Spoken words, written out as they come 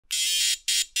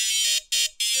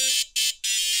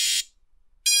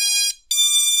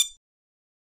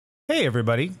Hey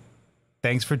everybody,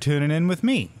 thanks for tuning in with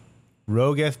me,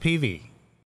 Rogue FPV.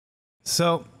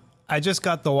 So, I just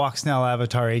got the Walksnail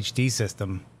Avatar HD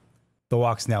System, the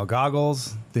Walksnail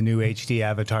goggles, the new HD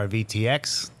Avatar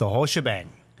VTX, the whole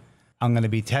shebang. I'm going to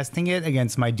be testing it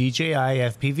against my DJI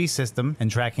FPV system and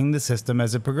tracking the system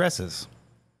as it progresses.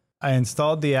 I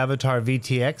installed the Avatar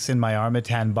VTX in my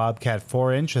Armattan Bobcat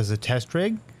 4-inch as a test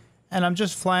rig, and I'm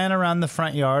just flying around the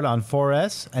front yard on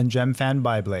 4S and Gemfan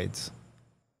biblades.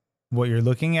 What you're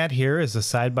looking at here is a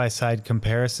side-by-side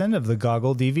comparison of the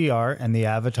goggle DVR and the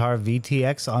Avatar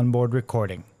VTX onboard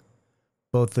recording.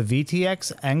 Both the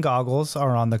VTX and goggles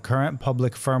are on the current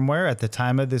public firmware at the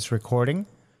time of this recording,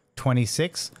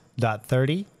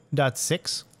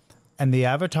 26.30.6, and the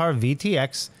Avatar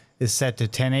VTX is set to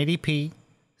 1080p,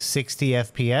 60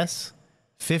 FPS,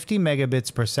 50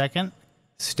 megabits per second,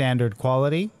 standard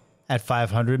quality at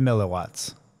 500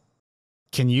 milliwatts.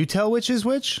 Can you tell which is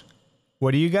which?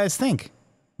 What do you guys think?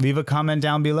 Leave a comment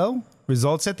down below.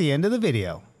 Results at the end of the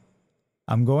video.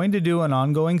 I'm going to do an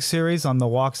ongoing series on the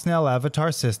Walksnail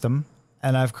Avatar system,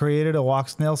 and I've created a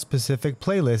Walksnail specific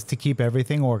playlist to keep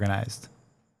everything organized.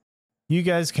 You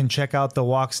guys can check out the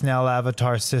Walksnail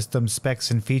Avatar system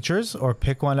specs and features, or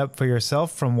pick one up for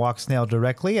yourself from Walksnail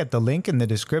directly at the link in the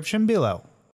description below.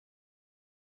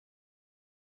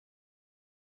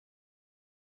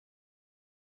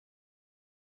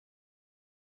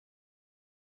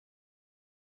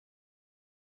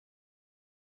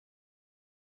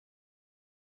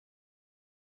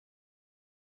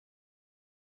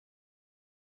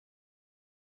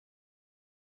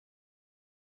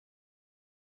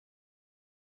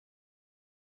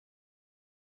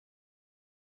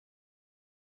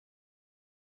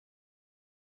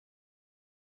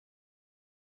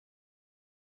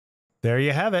 There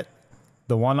you have it.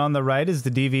 The one on the right is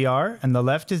the DVR and the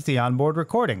left is the onboard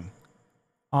recording.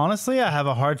 Honestly, I have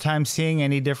a hard time seeing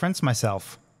any difference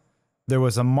myself. There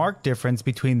was a marked difference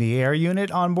between the air unit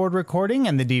onboard recording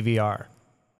and the DVR.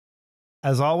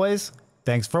 As always,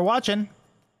 thanks for watching.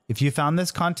 If you found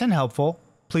this content helpful,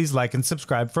 please like and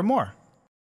subscribe for more.